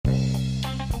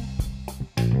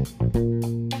Hi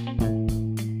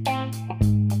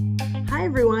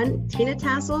everyone, Tina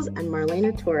Tassels and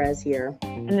Marlena Torres here.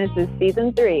 And this is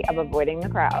season 3 of Avoiding the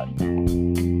Crowd.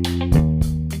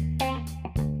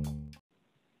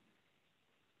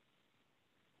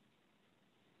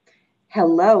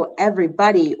 Hello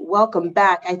everybody, welcome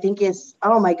back. I think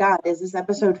oh my God, is this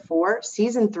episode 4?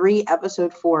 Season 3,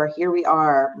 episode 4. Here we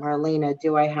are. Marlena,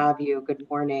 do I have you? Good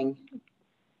morning.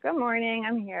 Good morning,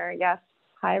 I'm here. Yes.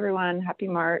 Hi everyone, happy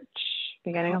March.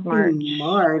 Beginning of March.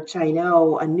 March, I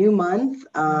know, a new month,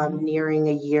 nearing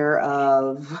a year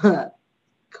of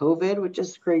COVID, which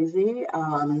is crazy.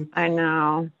 I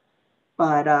know.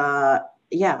 But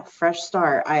yeah, fresh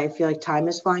start. I feel like time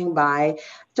is flying by.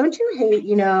 Don't you hate,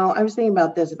 I was thinking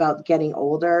about this, about getting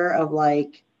older, of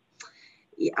like,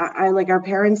 I like, our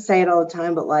parents say it all the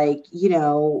time, but like,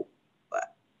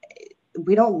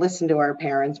 we don't listen to our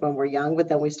parents when we're young, but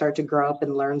then we start to grow up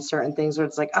and learn certain things where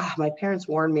it's like, my parents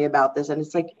warned me about this. And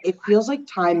it's like, it feels like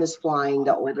time is flying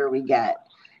the older we get.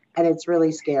 And it's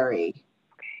really scary.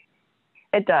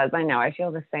 It does. I know. I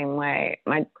feel the same way.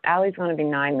 Allie's going to be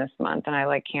 9 this month, and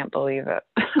I can't believe it.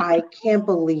 I can't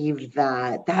believe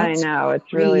that. That's I know. crazy.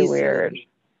 It's really weird.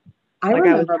 I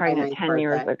was pregnant 10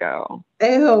 years ago.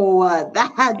 Ew,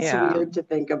 that's weird to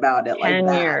think about it like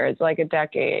that. 10 years, like a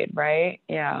decade, right?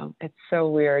 Yeah. It's so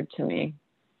weird to me.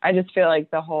 I just feel like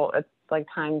it's like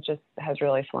time just has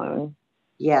really flown.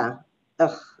 Yeah.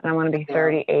 Ugh. And I'm going to be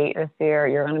 38 this year.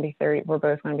 You're going to be 30. We're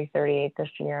both going to be 38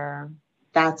 this year.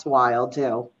 That's wild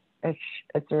too.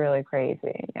 It's really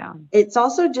crazy. Yeah. It's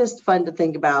also just fun to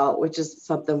think about, which is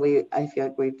something I feel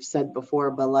like we've said before,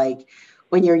 but like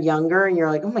when you're younger and you're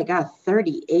like, oh my God,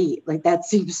 38, like that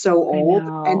seems so old.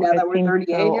 And now that we're 38,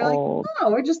 you're like, oh,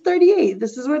 we're just 38.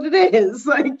 This is what it is.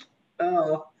 Like,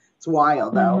 oh, it's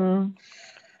wild though.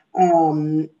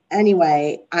 Mm-hmm.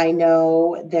 Anyway, I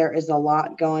know there is a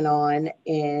lot going on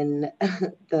in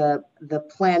the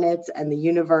planets and the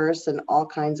universe, and all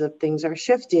kinds of things are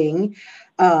shifting.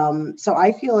 So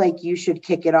I feel like you should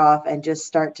kick it off and just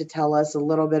start to tell us a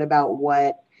little bit about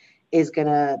what is going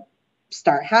to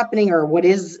start happening, or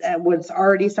what's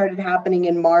already started happening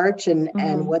in March, and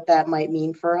what that might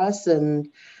mean for us. And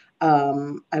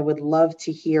I would love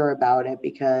to hear about it,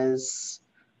 because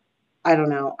I don't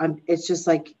know. It's just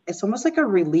like, it's almost like a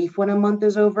relief when a month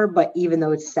is over, but even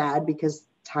though it's sad because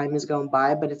time is going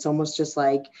by, but it's almost just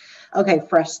like, okay,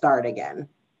 fresh start again,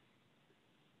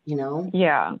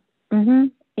 Yeah. Mm-hmm.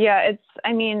 Yeah.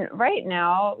 Right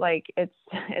now,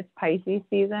 it's Pisces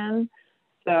season.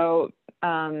 So,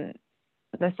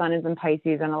 the sun is in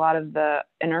Pisces, and a lot of the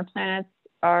inner planets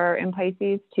are in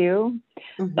Pisces too.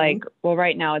 Mm-hmm.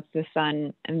 Right now it's the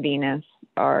sun and Venus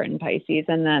are in Pisces,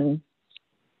 and then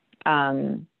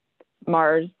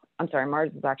Mars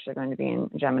is actually going to be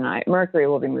in Gemini. Mercury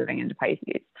will be moving into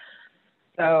Pisces.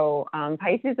 So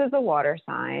Pisces is a water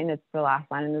sign. It's the last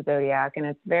sign in the zodiac, and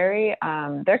it's very,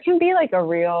 there can be like a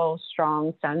real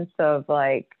strong sense of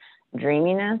like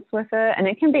dreaminess with it, and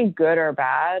it can be good or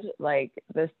bad. Like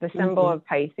the symbol of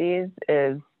Pisces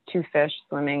is 2 fish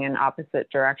swimming in opposite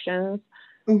directions.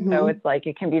 So it's like,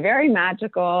 it can be very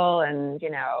magical, and you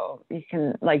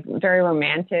can like very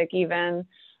romantic even.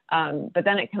 But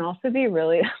then it can also be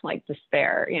really like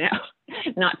despair,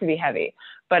 not to be heavy,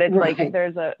 but it's like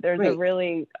there's a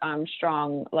really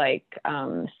strong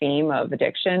theme of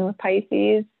addiction with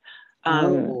Pisces,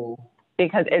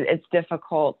 because it's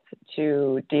difficult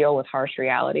to deal with harsh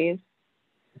realities,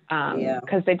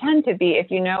 because they tend to be, if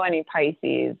you know any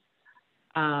Pisces,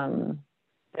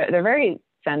 they're very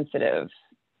sensitive,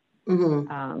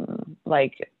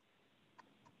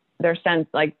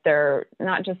 they're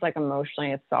not just like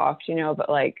emotionally soft, but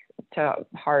like to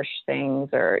harsh things,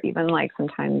 or even like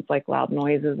sometimes like loud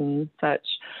noises and such.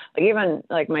 Like even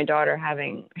like my daughter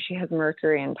she has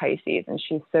Mercury in Pisces, and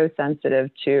she's so sensitive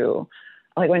to,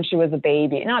 like when she was a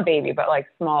baby, not baby, but like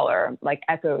smaller, like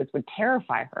echoes would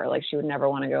terrify her. Like she would never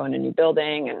want to go in a new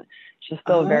building, and she's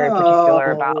still very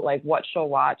particular about like what she'll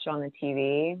watch on the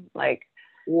TV. Like,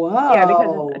 whoa. Yeah,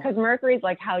 because Mercury is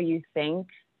like how you think,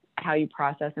 how you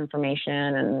process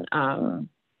information, and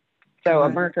so a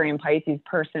Mercury and Pisces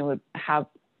person would have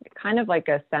kind of like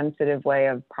a sensitive way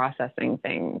of processing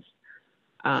things,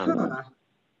 or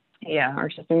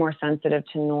just be more sensitive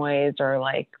to noise, or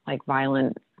like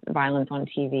violence on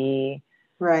TV,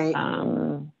 right?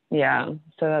 So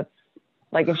that's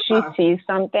like, if she sees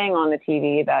something on the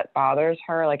TV that bothers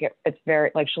her, like it's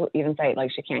very, like she'll even say like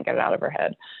she can't get it out of her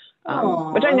head,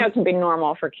 which I know can be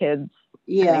normal for kids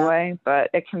anyway,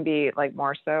 but it can be like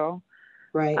more so.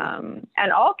 Right.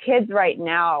 And all kids right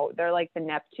now, they're like the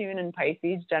Neptune and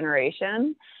Pisces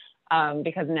generation.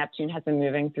 because Neptune has been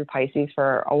moving through Pisces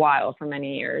for a while, for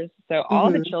many years. So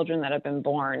all the children that have been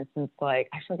born since, like,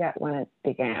 I forget when it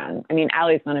began. I mean,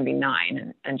 Allie's going to be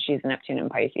 9 and she's Neptune in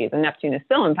Pisces, and Neptune is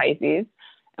still in Pisces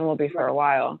and will be for a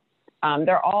while.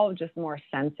 They're all just more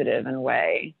sensitive in a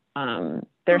way.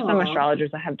 There's some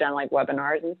astrologers that have done like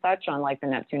webinars and such on like the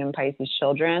Neptune and Pisces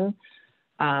children.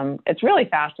 It's really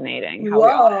fascinating how we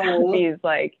all have these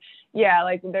like,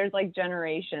 like there's like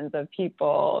generations of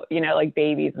people, you know, like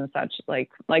babies and such,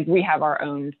 like we have our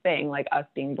own thing, like us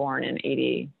being born in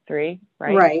 83,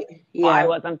 right? Right. Yeah.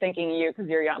 Well, I'm thinking you, because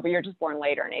you're young, but you're just born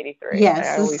later in 83. Yes.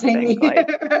 I always think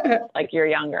like you're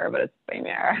younger, but it's the same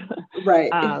year.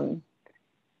 Right.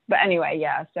 But anyway,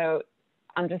 yeah. So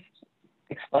I'm just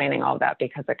explaining all that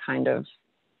because it kind of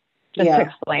just to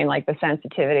explain like the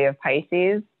sensitivity of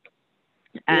Pisces.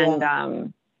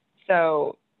 And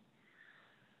so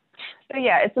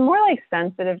yeah, it's a more like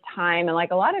sensitive time. And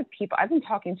like a lot of people, I've been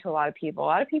talking to a lot of people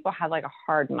had like a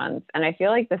hard month. And I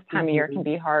feel like this time of year can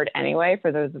be hard anyway, for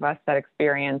those of us that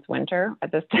experience winter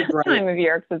at this time of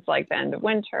year, because it's like the end of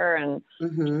winter and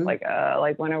like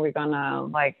when are we gonna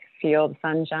like feel the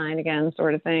sunshine again,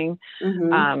 sort of thing.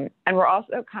 And we're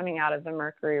also coming out of the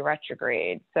Mercury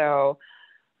retrograde. So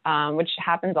which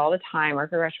happens all the time.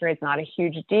 Mercury retrograde is not a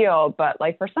huge deal, but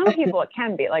like for some people it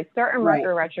can be. Like certain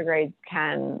Mercury retrogrades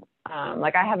can,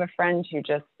 like I have a friend who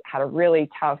just had a really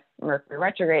tough Mercury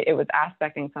retrograde. It was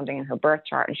aspecting something in her birth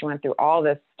chart, and she went through all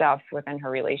this stuff within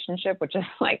her relationship, which is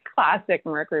like classic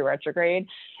Mercury retrograde.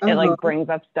 It like brings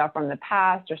up stuff from the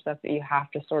past or stuff that you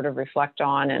have to sort of reflect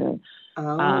on and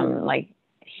like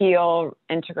heal,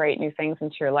 integrate new things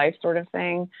into your life, sort of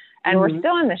thing. And we're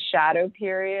still in the shadow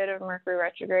period of Mercury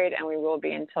retrograde, and we will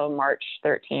be until March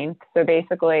 13th. So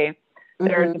basically,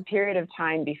 there's a period of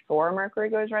time before Mercury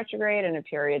goes retrograde and a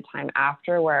period of time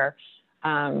after where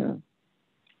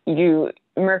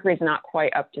Mercury's not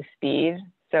quite up to speed.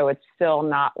 So it's still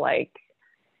not like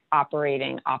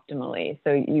operating optimally.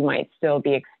 So you might still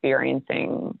be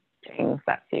experiencing things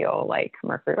that feel like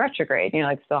Mercury retrograde, you know,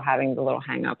 like still having the little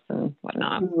hangups and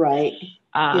whatnot. Right.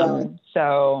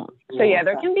 So yeah,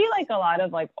 there can be like a lot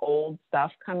of like old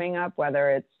stuff coming up, whether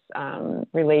it's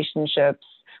relationships.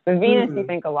 With Venus, you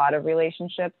think a lot of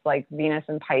relationships, like Venus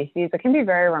and Pisces, it can be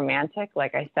very romantic,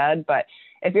 like I said, but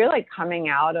if you're like coming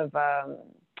out of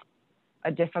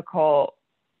a difficult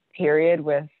period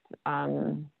with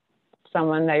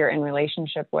someone that you're in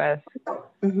relationship with,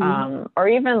 or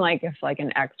even like if like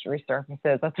an ex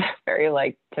resurfaces, that's a very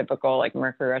like typical like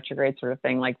Mercury retrograde sort of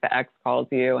thing. Like the ex calls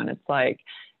you and it's like,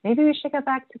 maybe we should get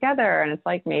back together. And it's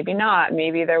like, maybe not.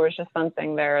 Maybe there was just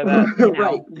something there that, you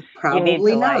know, Probably you need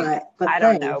to not, like, but I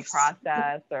don't know,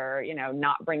 process or, you know,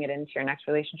 not bring it into your next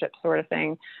relationship, sort of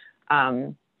thing.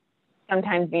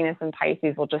 Sometimes Venus and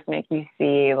Pisces will just make you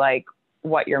see like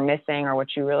what you're missing or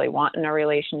what you really want in a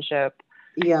relationship.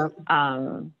 Yeah.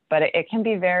 But it can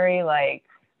be very like,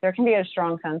 there can be a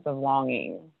strong sense of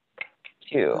longing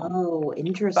too. Oh,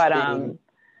 interesting. But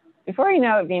before you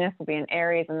know it, Venus will be in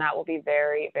Aries, and that will be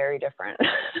very, very different.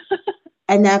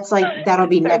 And that's like, that'll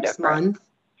be next month.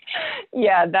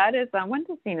 Yeah, that is. When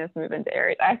does Venus move into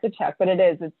Aries? I have to check, but it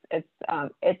is.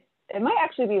 It might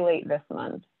actually be late this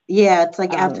month. Yeah, it's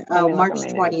like after March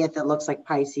 20th. It looks like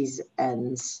Pisces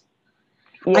ends.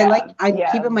 Yeah, I'm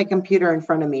keeping my computer in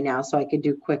front of me now, so I could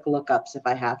do quick lookups if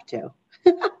I have to.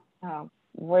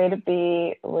 Way to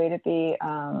be.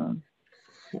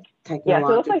 Yeah, so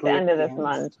it looks like the end of this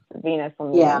month, Venus will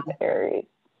move into Aries.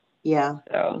 Yeah.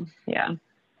 So yeah.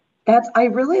 I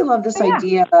really love this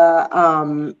idea,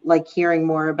 like hearing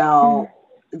more about,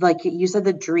 like you said,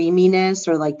 the dreaminess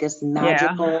or like this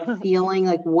magical feeling.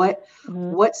 Like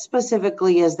what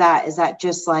specifically is that? Is that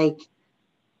just like,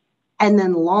 and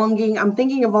then longing? I'm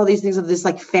thinking of all these things of this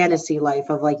like fantasy life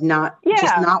of like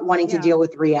just not wanting to deal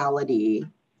with reality.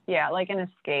 Yeah, like an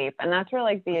escape. And that's where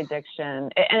like the addiction,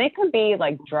 and it could be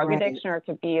like drug addiction, or it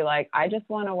could be like, I just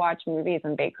want to watch movies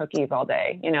and bake cookies all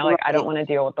day. You know, like I don't want to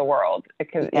deal with the world.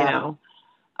 Because, you know,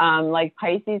 like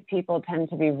Pisces people tend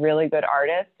to be really good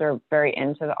artists or very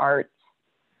into the arts.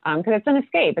 Because it's an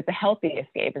escape. It's a healthy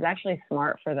escape. It's actually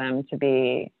smart for them to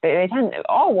be, they tend,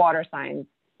 all water signs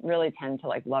really tend to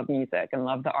like love music and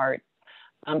love the arts.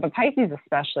 But Pisces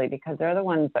especially, because they're the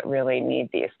ones that really need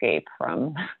the escape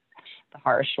from the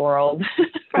harsh world,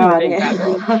 from the big bad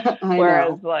world.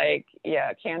 Whereas like,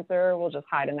 Cancer will just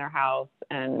hide in their house,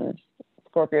 and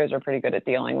Scorpios are pretty good at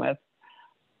dealing with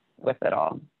it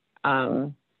all.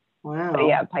 Wow. But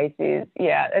yeah, Pisces,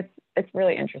 it's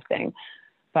really interesting.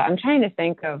 But I'm trying to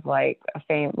think of like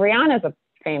Rihanna's a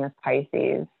famous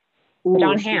Pisces.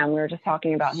 John Hamm, we were just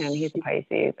talking about him. He's a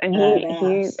Pisces, and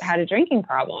he had a drinking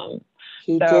problem.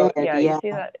 He did, So yeah, you yeah.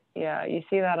 see that. Yeah, you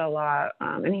see that a lot.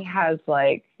 And he has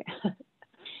like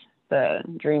the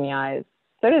dreamy eyes.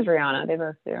 So does Rihanna. They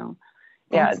both do.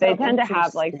 Yeah, That's they so tend to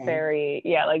have like interesting. very,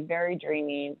 yeah, like very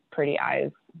dreamy, pretty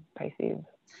eyes, Pisces.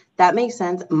 That makes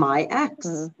sense. My Mm-hmm.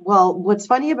 ex. Well, what's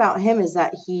funny about him is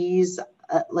that he's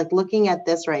like looking at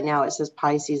this right now. It says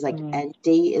Pisces, like Mm-hmm. end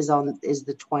date is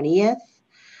the 20th.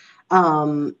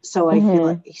 So I feel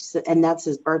like, Mm-hmm. and that's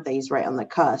his birthday. He's right on the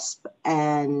cusp.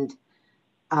 And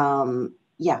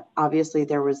yeah, obviously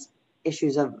there was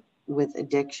issues of with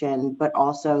addiction, but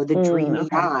also the dreamy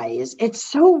Okay. eyes. It's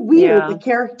so weird, the Yeah.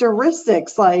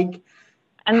 characteristics. Like,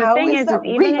 And the how thing is is that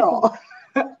real?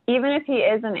 even if he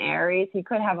is an Aries, he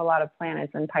could have a lot of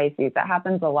planets in Pisces. That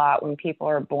happens a lot when people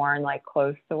are born like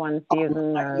close to one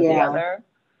season or the Yeah, other.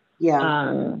 yeah.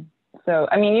 Um, so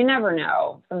I mean, you never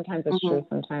know. Sometimes it's Hmm. true.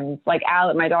 Sometimes, like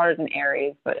my daughter's an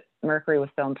Aries, but Mercury was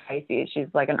still in Pisces. She's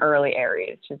like an early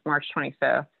Aries. She's March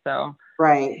 25th. So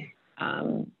Right.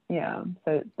 yeah.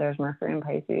 So there's Mercury in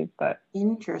Pisces, but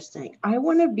Interesting. I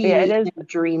want to yeah, it be is. in a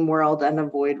dream world and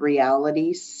avoid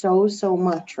reality so, so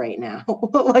much right now.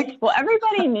 Like, Well,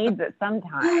 everybody needs it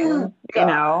sometimes.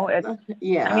 God. It's. I mean,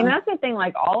 Yeah. that's the thing.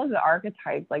 Like all of the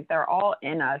archetypes, like they're all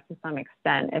in us to some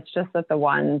extent. It's just that the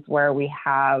ones where we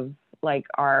have like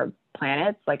our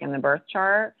planets, like in the birth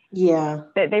chart, Yeah.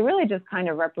 they really just kind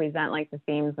of represent like the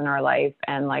themes in our life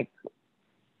and like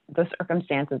the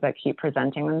circumstances that keep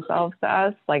presenting themselves to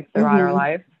us, like throughout our Hmm.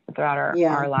 life, throughout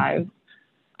Yeah. our lives.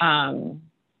 Um,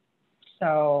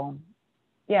 so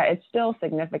yeah, it's still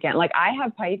significant. Like I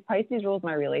have Pisces rules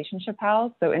my relationship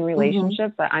house. So in Hmm.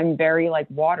 relationships, I'm very like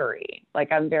watery.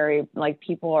 Like I'm very like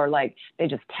people are like they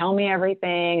just tell me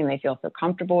everything and they feel so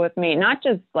comfortable with me. Not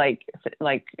just like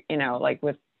like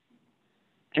with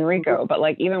Enrico, but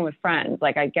like even with friends.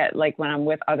 Like I get like when I'm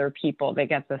with other people, they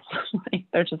get this like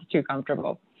they're just too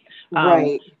comfortable.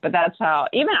 Right. But that's how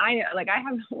even I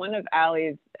have one of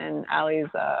Allie's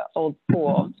old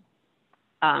school.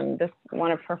 This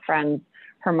one of her friends,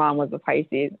 her mom was a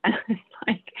Pisces, and it's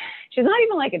like she's not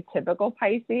even like a typical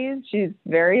Pisces. She's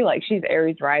very like she's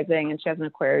Aries rising and she has an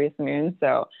Aquarius moon.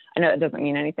 So I know it doesn't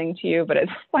mean anything to you, but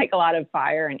it's like a lot of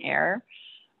fire and air.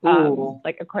 Ooh,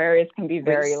 Like Aquarius can be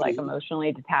very like racy.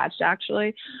 emotionally detached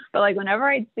actually, but like whenever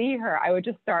I'd see her, I would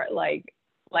just start like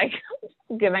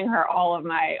giving her all of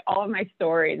my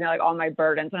stories and like all my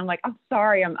burdens, and I'm like, I'm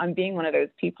sorry, I'm being one of those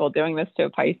people doing this to a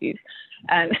Pisces,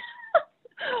 and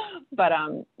but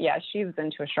yeah, she was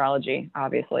into astrology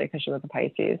obviously because she was a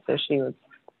Pisces, so she was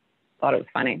thought it was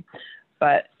funny,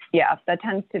 but yeah, that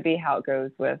tends to be how it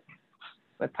goes with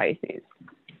Pisces.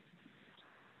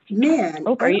 Man,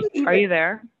 Oh, I don't are even, you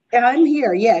there? I'm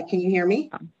here. Yeah. Can you hear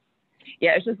me?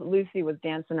 Yeah, it's just Lucy was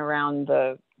dancing around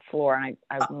the floor, and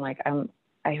I'm like,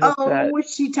 I hope Oh, that,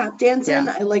 was she tap dancing?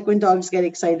 yeah, I like when dogs get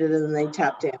excited and then they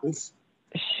tap dance.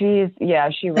 she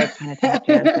was kind of tap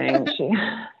dancing.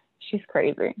 She's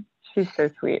crazy. She's so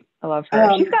sweet. I love her.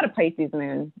 She's um, got a Pisces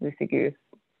moon, Lucy Goose.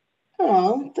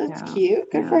 oh, that's Yeah,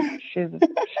 cute. Good yeah, for her.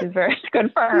 she's very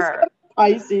good for She's got her. a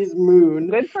Pisces moon.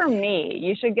 Good for me.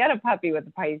 You should get a puppy with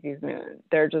a Pisces moon.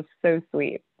 They're just so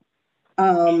sweet.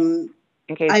 Um,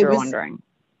 In case I you were was wondering.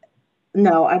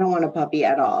 no, I don't want a puppy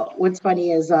at all. What's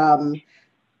funny is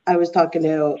I was talking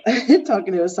to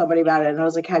talking to somebody about it and I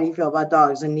was like, how do you feel about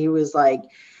dogs? And he was like,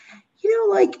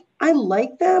 like I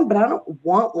like them, but I don't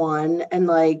want one. And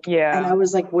I Yeah.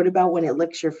 was like, what about when it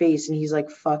licks your face? And he's like,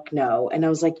 fuck no. And I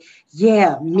was like,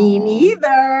 yeah, me Oh.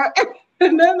 neither.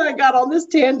 And then I got on this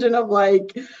tangent of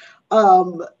like,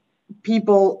 um,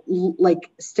 people like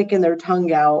sticking their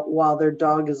tongue out while their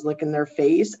dog is licking their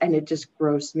face, and it just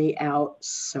grossed me out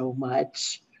so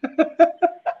much. I had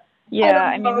Yeah. a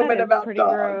I mean, that moment is about pretty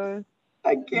dogs. gross.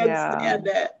 I can't Yeah. stand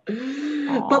it.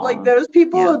 But like Oh. those Yeah.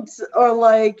 people are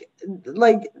like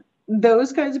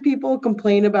those kinds of people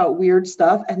complain about weird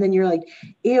stuff, and then you're like,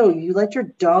 ew, you let your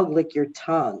dog lick your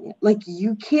tongue. Like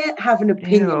you can't have an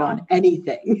opinion on Ew.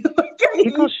 anything. Like I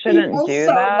People hate shouldn't people do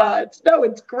so that. much. No,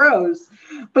 it's gross.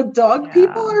 But dog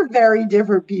people Yeah. are very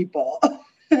different people.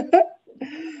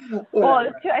 Well,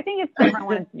 Whatever. I think it's different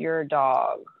when it's your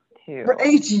dog too.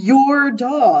 It's your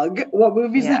dog. What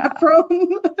movie's that Yeah.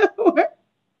 from?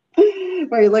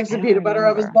 Where he likes I the don't peanut butter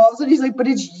off his remember. balls, and he's like, "But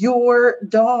it's your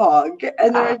dog,"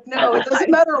 and they're like, "No, it doesn't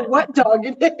I- matter what dog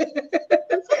it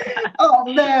is."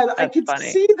 Oh man, I That's could funny.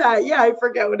 see that. Yeah, I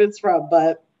forget what it's from,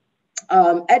 but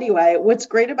anyway, what's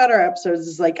great about our episodes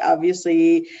is like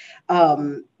obviously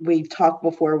we've talked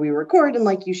before we record, and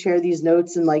like you share these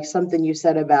notes, and like something you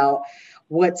said about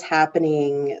what's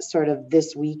happening sort of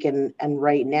this week and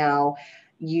right now,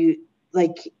 you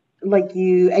like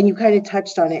you and you kind of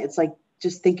touched on it. It's like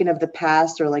just thinking of the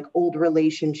past or like old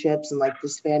relationships and like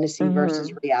this fantasy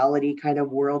versus reality kind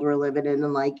of world we're living in.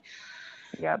 And like,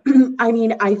 yep. I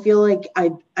mean, I feel like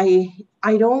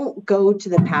I don't go to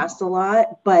the past a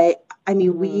lot, but I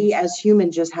mean, we as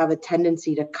humans just have a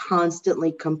tendency to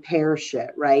constantly compare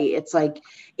shit, right? It's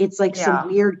like some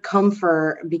weird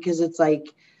comfort because it's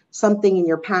like something in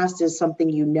your past is something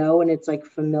you know and it's like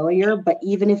familiar, but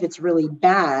even if it's really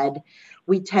bad,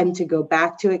 we tend to go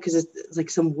back to it because it's like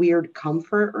some weird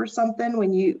comfort or something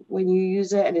when you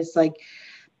use it. And it's like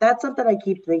that's something I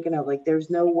keep thinking of. Like, there's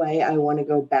no way I want to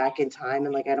go back in time.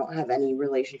 And like, I don't have any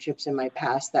relationships in my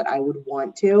past that I would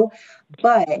want to,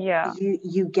 but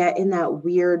you get in that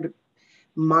weird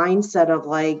mindset of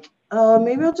like, oh,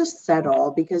 maybe I'll just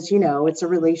settle because, you know, it's a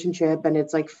relationship and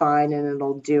it's like fine and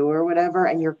it'll do or whatever.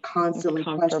 And you're constantly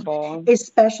questioning,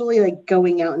 especially like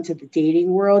going out into the dating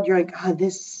world. You're like, oh,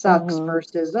 this sucks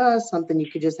versus something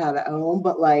you could just have at home.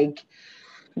 But like,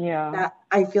 that,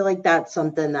 I feel like that's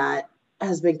something that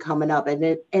has been coming up. And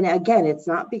again, it's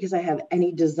not because I have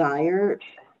any desire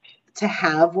to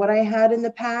have what I had in the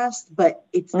past, but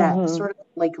it's that sort of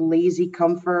like lazy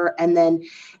comfort. And then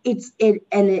it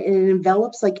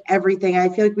envelops like everything. I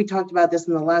feel like we talked about this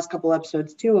in the last couple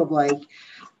episodes too, of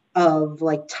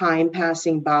like time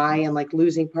passing by and like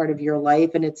losing part of your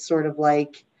life. And it's sort of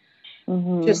like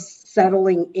just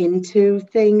settling into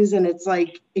things. And it's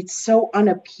like, it's so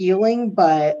unappealing,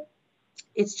 but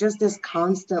it's just this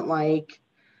constant, like,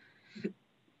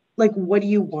 what do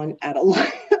you want out of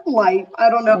life? I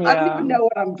don't know. I don't even know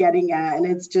what I'm getting at. And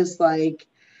it's just like,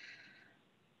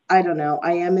 I don't know.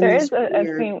 I am in there this is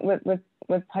a thing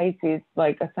with Pisces,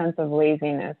 like a sense of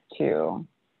laziness too.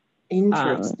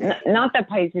 Interesting. Not that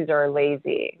Pisces are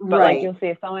lazy, but like you'll see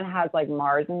if someone has like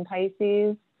Mars in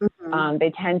Pisces,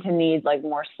 they tend to need like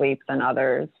more sleep than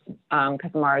others.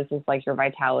 Because Mars is like your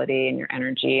vitality and your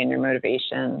energy and your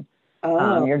motivation.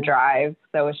 Your drive.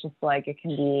 So it's just like, it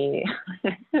can be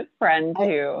a friend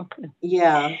who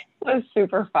was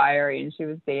super fiery, and she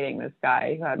was dating this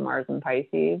guy who had Mars and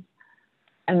Pisces,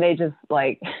 and they just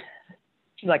like,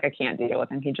 she's like, I can't deal with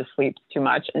him. He just sleeps too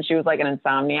much. And she was like an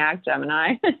insomniac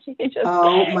Gemini. She just,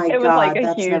 oh my God, like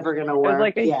that's never going to work. It was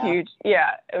like a huge,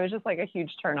 it was just like a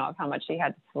huge turn off how much he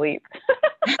had to sleep.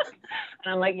 And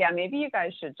I'm like, yeah, maybe you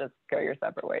guys should just go your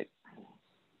separate ways.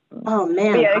 Oh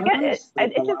man,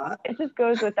 it just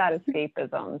goes with that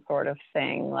escapism sort of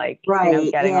thing, like you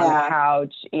know, getting on the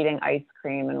couch, eating ice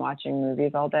cream, and watching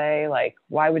movies all day. Like,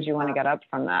 why would you want to get up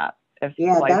from that if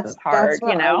life is hard? That's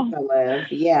what you know, I want to live.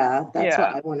 That's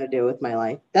what I want to do with my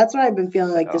life. That's what I've been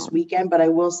feeling like this weekend. But I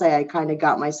will say, I kind of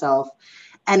got myself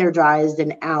energized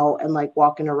and out and like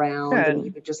walking around and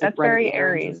even just like running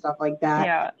errands and stuff like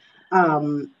that.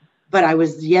 But I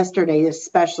was yesterday,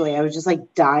 especially, I was just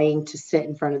like dying to sit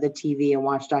in front of the TV and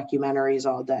watch documentaries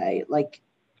all day. Like,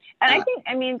 and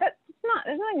I mean,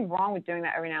 there's nothing wrong with doing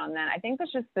that every now and then. I think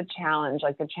that's just the challenge.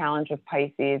 Like the challenge with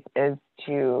Pisces is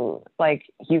to like,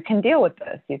 you can deal with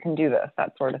this, you can do this,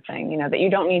 that sort of thing, you know, that you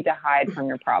don't need to hide from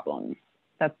your problems.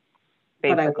 That's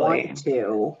basically. But I want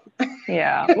to.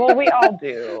 Yeah. Well, we all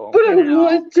do. But I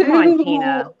want to. Come on,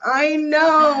 Tina. I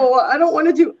know. I don't want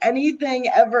to do anything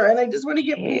ever. And I just want to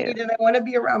get paid and I want to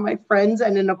be around my friends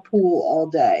and in a pool all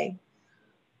day.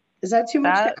 Is that too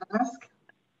much to ask?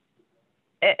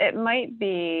 It might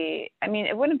be. I mean,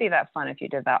 it wouldn't be that fun if you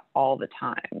did that all the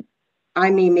time. I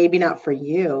mean, maybe not for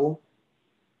you.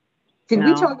 Did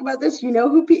we talk about this? You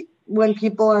know, when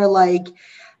people are like,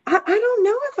 I don't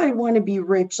know if I want to be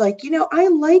rich. Like, you know, I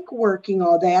like working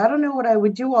all day. I don't know what I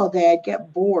would do all day. I'd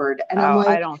get bored. And I'm like,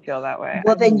 I don't feel that way.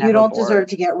 Well, then you don't deserve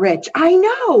to get rich. I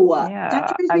know. Yeah,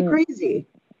 that drives me crazy.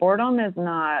 Boredom does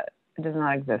not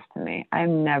exist to me.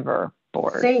 I'm never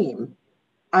bored. Same.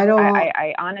 I don't.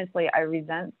 I honestly, I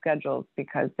resent schedules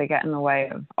because they get in the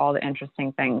way of all the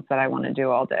interesting things that I want to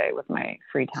do all day with my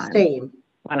free time. Same.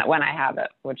 When I have it,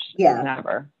 which is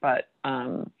never. But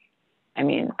I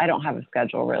mean, I don't have a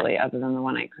schedule really other than the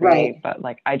one I create, but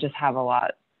like I just have a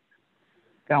lot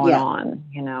going on,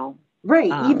 you know?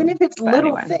 Right. Even if it's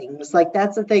little things, like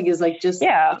that's the thing is like just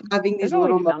having these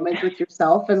little moments with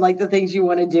yourself and like the things you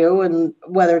want to do, and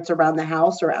whether it's around the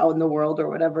house or out in the world or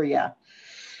whatever.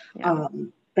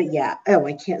 But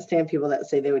I can't stand people that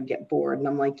say they would get bored. And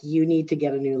I'm like, you need to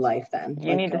get a new life then.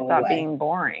 You need to stop being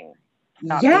boring.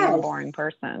 Stop being a boring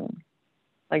person.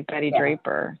 Like Betty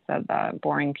Draper said that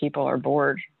boring people are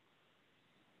bored.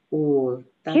 Ooh,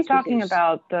 He's talking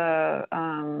about the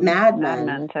Mad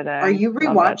Men today. Are you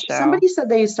rewatching? Somebody said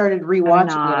they started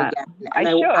rewatching it again. And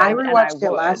I rewatched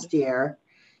it last year.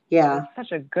 Yeah. It's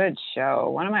such a good show.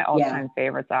 One of my all-time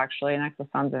favorites, actually, next to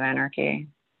Sons of Anarchy.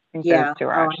 I think those two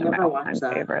are actually my all-time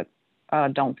favorites.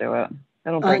 Don't do it.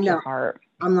 It'll break your heart.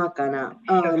 I'm not gonna.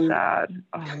 So sad.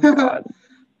 Oh my God.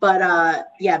 But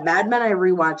yeah, Mad Men I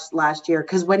rewatched last year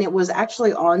because when it was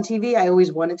actually on TV, I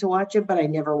always wanted to watch it, but I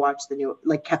never watched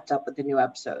kept up with the new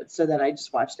episodes. So then I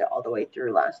just watched it all the way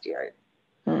through last year.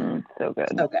 So good.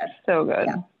 So good. So good.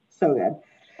 Yeah, so good.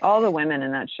 All the women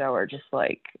in that show are just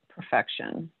like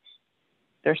perfection.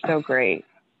 They're so great.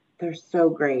 They're so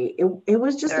great. It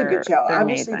was just a good show.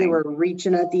 Obviously, they were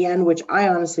reaching at the end, which I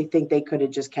honestly think they could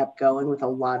have just kept going with a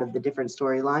lot of the different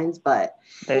storylines, but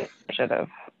they should have.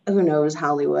 Who knows,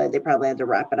 Hollywood? They probably had to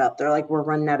wrap it up. They're like, we're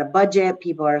running out of budget.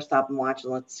 People are stopping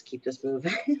watching. Let's keep this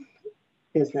moving.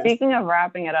 Business. Speaking of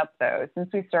wrapping it up, though,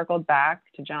 since we circled back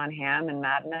to Jon Hamm and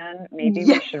Mad Men, maybe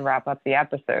we should wrap up the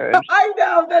episode. I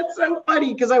know, that's so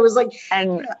funny because I was like,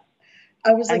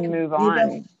 move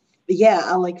on. Yeah,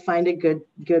 I'll like find a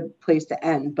good place to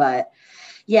end. But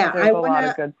yeah, there's a lot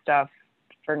of good stuff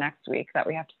for next week that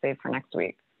we have to save for next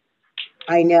week.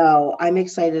 I know. I'm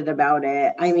excited about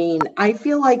it. I mean, I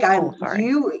feel like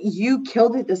you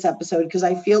killed it this episode because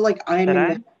I feel like I'm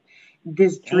in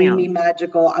this dreamy,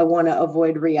 magical, I want to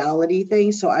avoid reality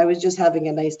thing. So I was just having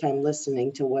a nice time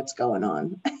listening to what's going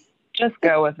on. Just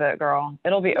go with it, girl.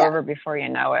 It'll be over before you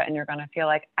know it. And you're going to feel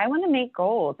like, I want to make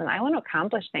goals and I want to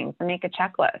accomplish things and make a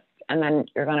checklist. And then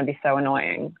you're going to be so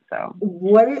annoying. So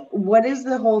what is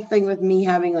the whole thing with me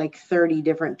having like 30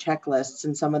 different checklists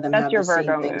and some of them have the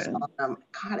same things on them?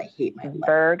 God, I hate my life.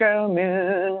 Virgo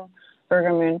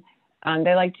moon.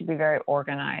 They like to be very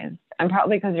organized. And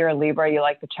probably because you're a Libra, you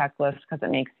like the checklist because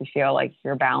it makes you feel like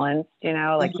you're balanced, you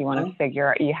know, like you want to figure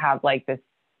out, you have like this,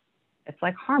 it's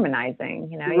like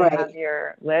harmonizing, you know, you have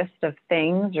your list of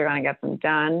things, you're going to get them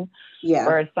done. Yeah.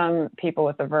 Whereas some people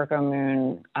with the Virgo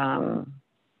moon,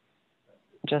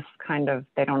 just kind of,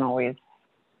 they don't always.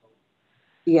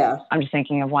 Yeah. I'm just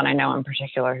thinking of one I know in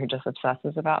particular who just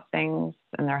obsesses about things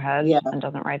in their head and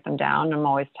doesn't write them down. I'm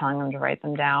always telling them to write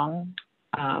them down.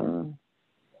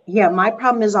 Yeah, my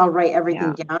problem is I'll write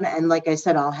everything down, and like I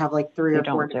said, I'll have like 3 or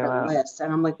 4 different lists,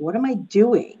 and I'm like, what am I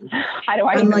doing? How do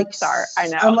I even start? I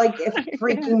know. I'm like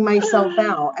freaking myself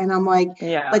out, and I'm like,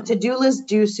 but to-do lists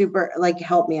do super like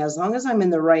help me as long as I'm in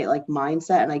the right like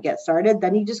mindset and I get started.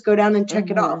 Then you just go down and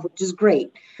check it off, which is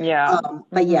great. Yeah.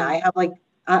 But yeah, I have like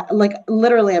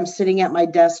literally I'm sitting at my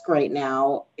desk right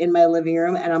now in my living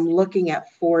room and I'm looking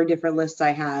at 4 different lists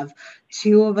I have.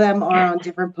 2 of them are on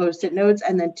different Post-it notes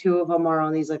and then 2 of them are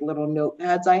on these like little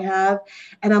notepads I have.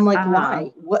 And I'm like,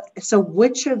 why? So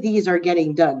which of these are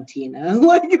getting done, Tina?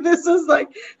 Like, this is like,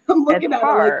 I'm looking at it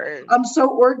like, I'm so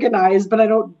organized, but I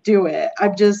don't do it. I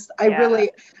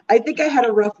think I had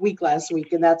a rough week last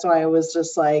week and that's why I was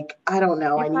just like, I don't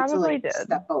know. I need to like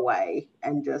step away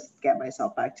and just get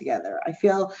myself back together. I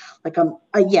feel like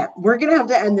we're going to have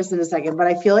to end this in a second, but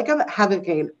I feel like I'm having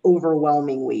an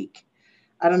overwhelming week.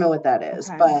 I don't know what that is,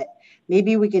 but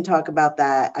maybe we can talk about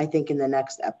that, I think, in the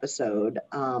next episode.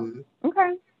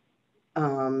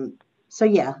 So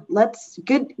yeah,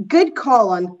 good call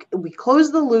on, we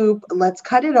close the loop. Let's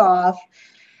cut it off.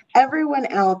 Everyone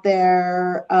out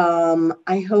there,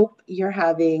 I hope you're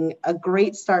having a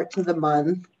great start to the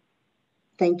month.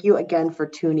 Thank you again for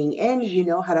tuning in. You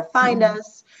know how to find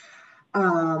us.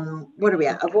 What are we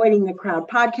at? Avoiding the Crowd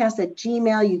podcast at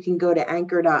Gmail. You can go to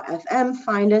anchor.fm,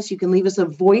 find us. You can leave us a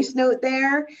voice note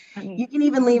there. You can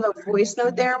even leave a voice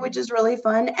note there, which is really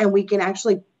fun. And we can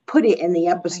actually put it in the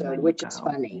episode, which is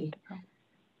funny.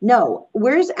 No,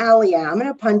 where's Allie at? I'm going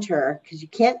to punch her because you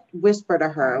can't whisper to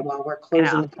her while we're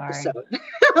closing the episode.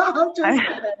 I'm just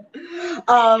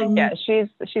kidding. Yeah,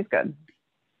 she's good.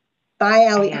 Bye,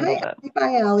 Allie.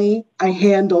 Bye, Allie. I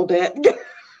handled it.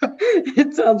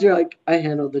 It sounds like I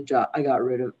handled the job.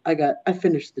 I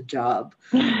finished the job.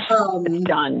 It's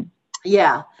done.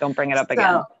 Yeah. Don't bring it up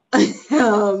again.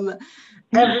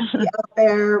 Everybody out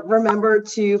there, remember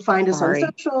to find us on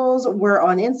socials. We're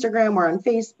on Instagram. We're on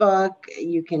Facebook.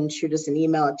 You can shoot us an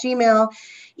email at Gmail.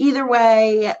 Either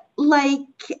way,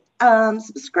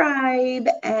 subscribe,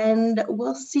 and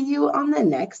we'll see you on the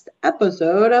next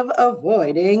episode of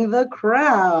Avoiding the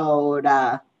Crowd.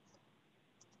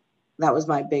 That was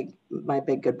my big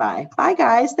goodbye. Bye,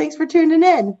 guys. Thanks for tuning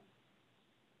in.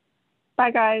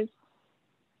 Bye, guys.